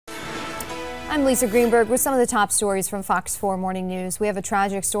I'm Lisa Greenberg with some of the top stories from Fox 4 Morning News. We have a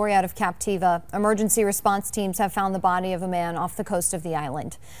tragic story out of Captiva. Emergency response teams have found the body of a man off the coast of the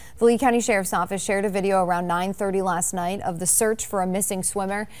island. The Lee County Sheriff's Office shared a video around 9:30 last night of the search for a missing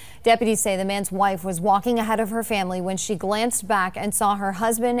swimmer. Deputies say the man's wife was walking ahead of her family when she glanced back and saw her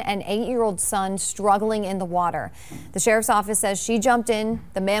husband and 8-year-old son struggling in the water. The Sheriff's Office says she jumped in.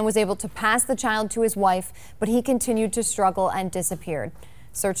 The man was able to pass the child to his wife, but he continued to struggle and disappeared.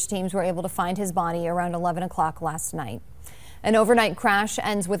 Search teams were able to find his body around 11 o'clock last night. An overnight crash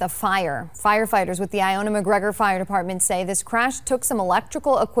ends with a fire. Firefighters with the Iona-McGregor Fire Department say this crash took some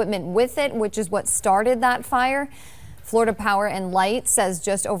electrical equipment with it, which is what started that fire. Florida Power and Light says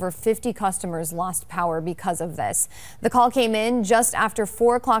just over 50 customers lost power because of this. The call came in just after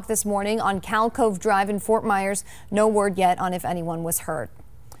 4 o'clock this morning on Cal Cove Drive in Fort Myers. No word yet on if anyone was hurt.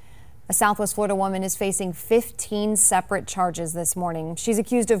 A Southwest Florida woman is facing 15 separate charges this morning. She's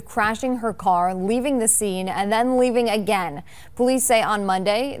accused of crashing her car, leaving the scene, and then leaving again. Police say on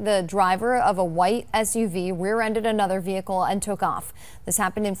Monday, the driver of a white SUV rear-ended another vehicle and took off. This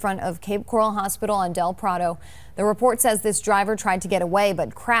happened in front of Cape Coral Hospital on Del Prado. The report says this driver tried to get away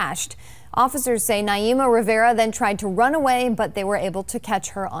but crashed. Officers say Naima Rivera then tried to run away, but they were able to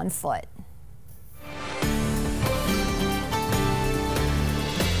catch her on foot.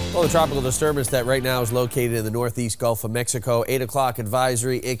 Well, the tropical disturbance that right now is located in the northeast Gulf of Mexico, 8 o'clock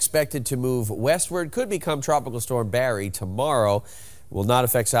advisory expected to move westward, could become Tropical Storm Barry tomorrow. Will not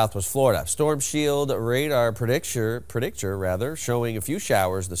affect Southwest Florida. Storm Shield radar predictor showing a few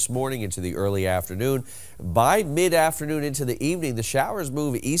showers this morning into the early afternoon. By mid-afternoon into the evening, the showers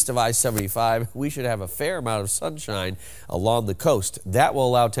move east of I-75. We should have a fair amount of sunshine along the coast. That will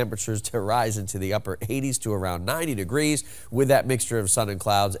allow temperatures to rise into the upper 80s to around 90 degrees with that mixture of sun and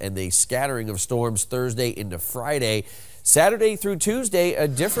clouds and the scattering of storms Thursday into Friday. Saturday through Tuesday, a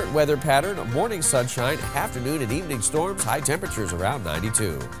different weather pattern, morning sunshine, afternoon and evening storms, high temperatures around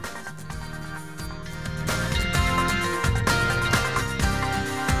 92.